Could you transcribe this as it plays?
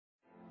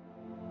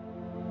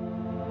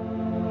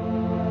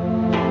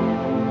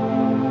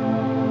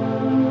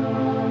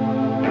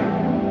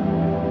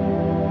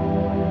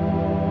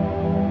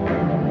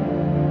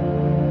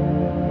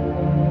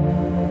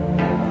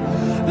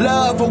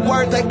love, a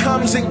word that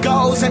comes and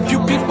goes, and few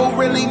people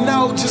really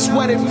know just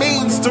what it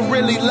means to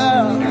really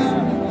love.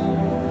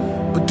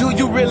 But do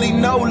you really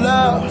know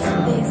love?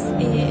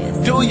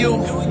 Do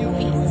you?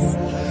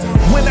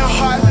 When a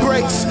heart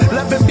breaks,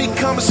 loving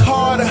becomes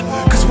harder.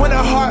 Cause when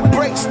a heart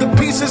breaks, the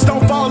pieces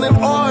don't fall in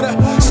order.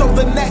 So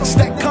the next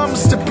that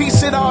comes to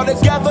piece it all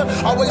together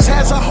always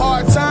has a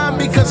hard time,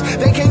 because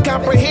they can't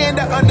comprehend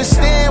or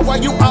understand why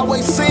you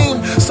always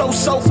seem so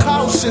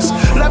cautious.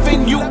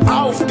 Loving you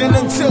often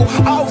until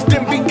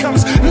often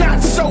becomes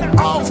not so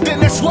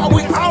often. That's why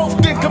we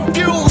often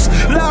confuse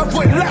love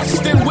with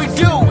lust, and we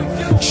do.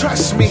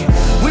 Trust me,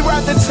 we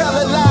rather tell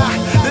a lie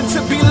than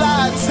to be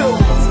lied to.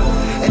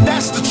 And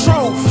that's the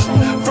truth,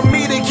 from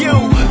me to you.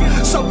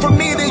 So from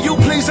me to you,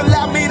 please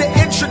allow me to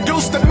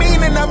introduce the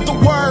meaning of the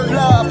word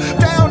love,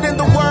 found in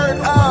the word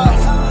of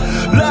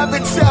love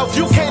itself.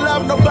 You can't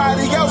love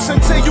nobody else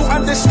until you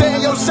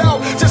understand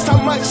yourself, just how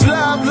much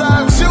love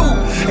loves you.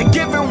 And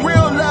giving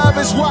real love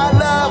is why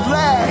love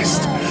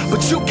lasts.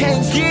 But you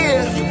can't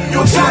give.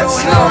 You got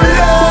no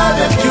love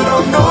if you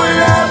don't know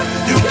love.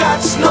 You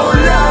got no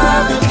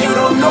love if you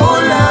don't know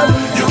love.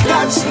 You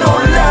got no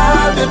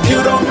love if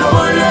you don't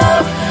know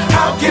love.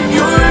 How can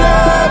you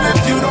love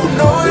if you don't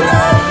know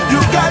love? You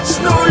got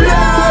no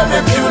love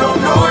if you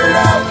don't know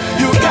love.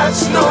 You got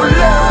no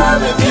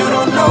love if you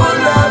don't know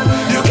love.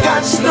 You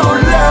got no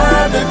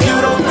love if you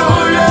don't know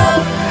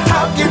love.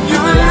 How can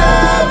you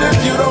love if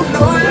you don't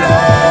know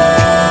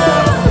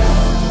love?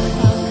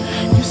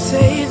 You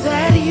say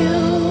that you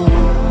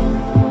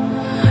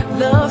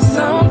love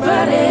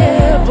somebody,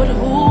 but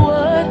who,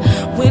 what,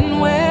 when,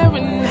 where,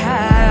 and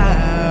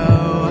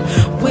how?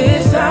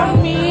 Without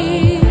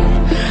me,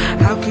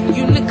 how can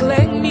you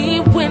neglect me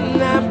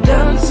when I've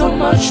done so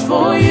much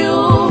for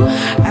you?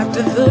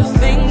 After the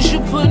things you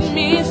put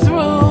me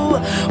through,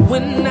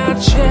 when I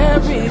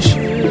cherish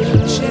you,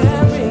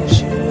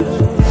 cherish you.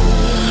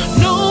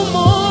 No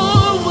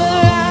more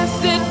will I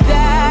sit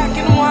back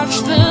and watch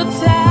the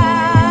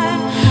time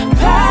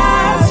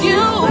pass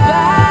you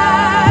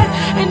by,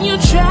 and you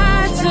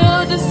try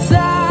to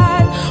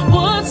decide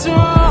what's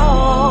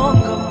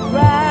wrong or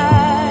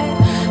right.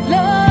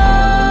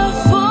 Love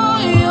for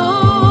you,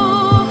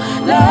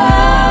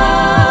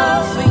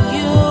 love for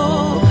you,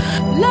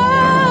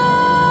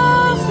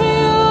 love for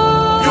you.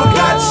 You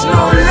got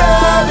no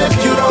love if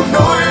you don't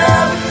know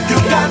love. You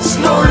got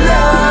no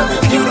love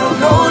if you don't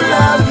know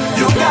love.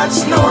 You got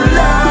no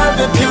love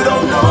if you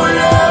don't know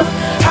love.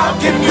 How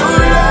can you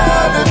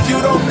love if you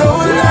don't know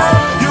love?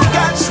 You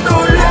got no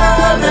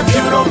love if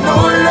you don't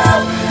know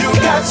love. You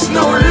got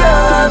no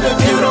love if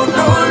you don't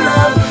know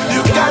love.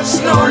 You got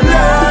no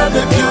love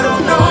if you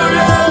don't know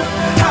love.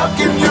 How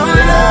can you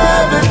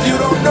love if you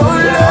don't know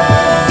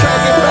love?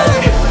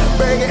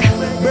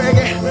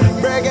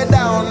 Break it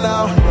down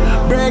now.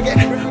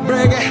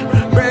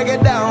 Break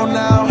it down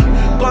now.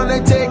 Gonna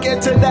take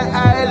it to the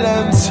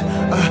islands.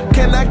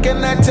 Can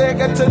I take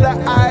it to the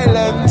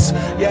islands?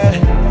 Yeah.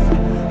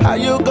 How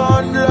you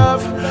gon'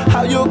 love?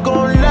 How you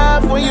gon'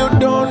 love when you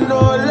don't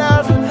know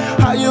love?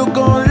 How you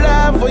gon'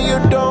 love when you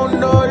don't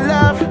know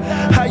love?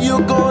 How you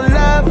gon'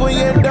 love when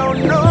you don't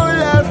know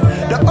love?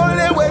 The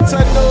only way to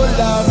know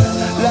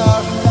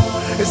love,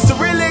 is to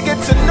really get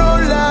to know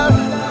love.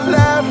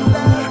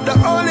 The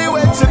only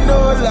way to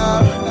know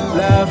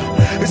love,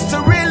 is to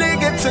really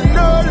get to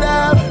know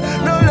love.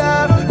 No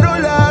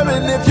love,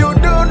 and if you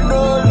don't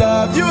know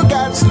love, you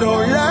got no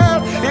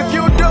love. If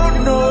you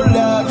don't know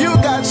love, you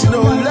got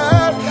no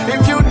love.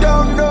 If you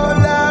don't know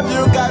love,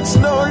 you got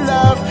no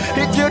love.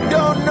 If you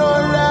don't know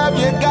love,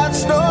 you got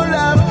no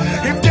love.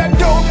 If you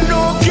don't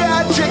know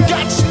God, you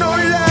got no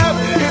love.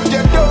 If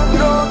you don't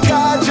know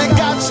God, you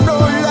got no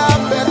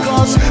love,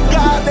 because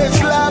God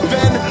is love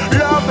and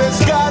love is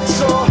God.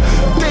 So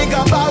think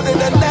about it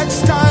the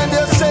next time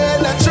you say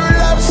that you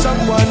love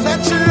someone,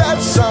 that you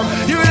love someone,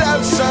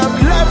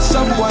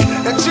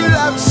 that you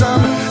love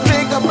some.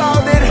 Think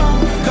about it,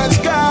 cause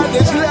God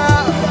is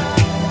love,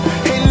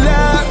 and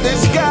love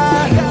is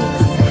God.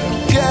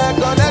 Yeah,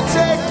 gonna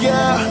take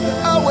you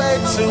away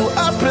to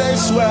a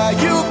place where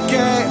you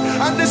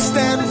can't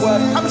understand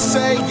what I'm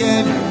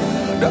saying.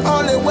 The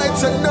only way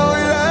to know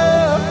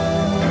love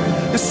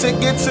is to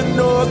get to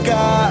know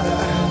God.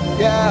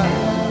 Yeah.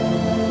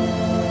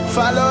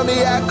 Follow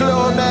me at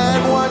GLO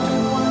Man 1.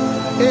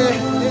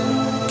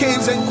 Yeah.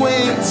 Kings and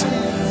queens.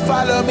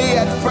 Follow me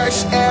at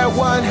Fresh Air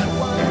 1.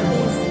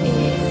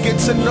 Get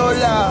to know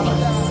love.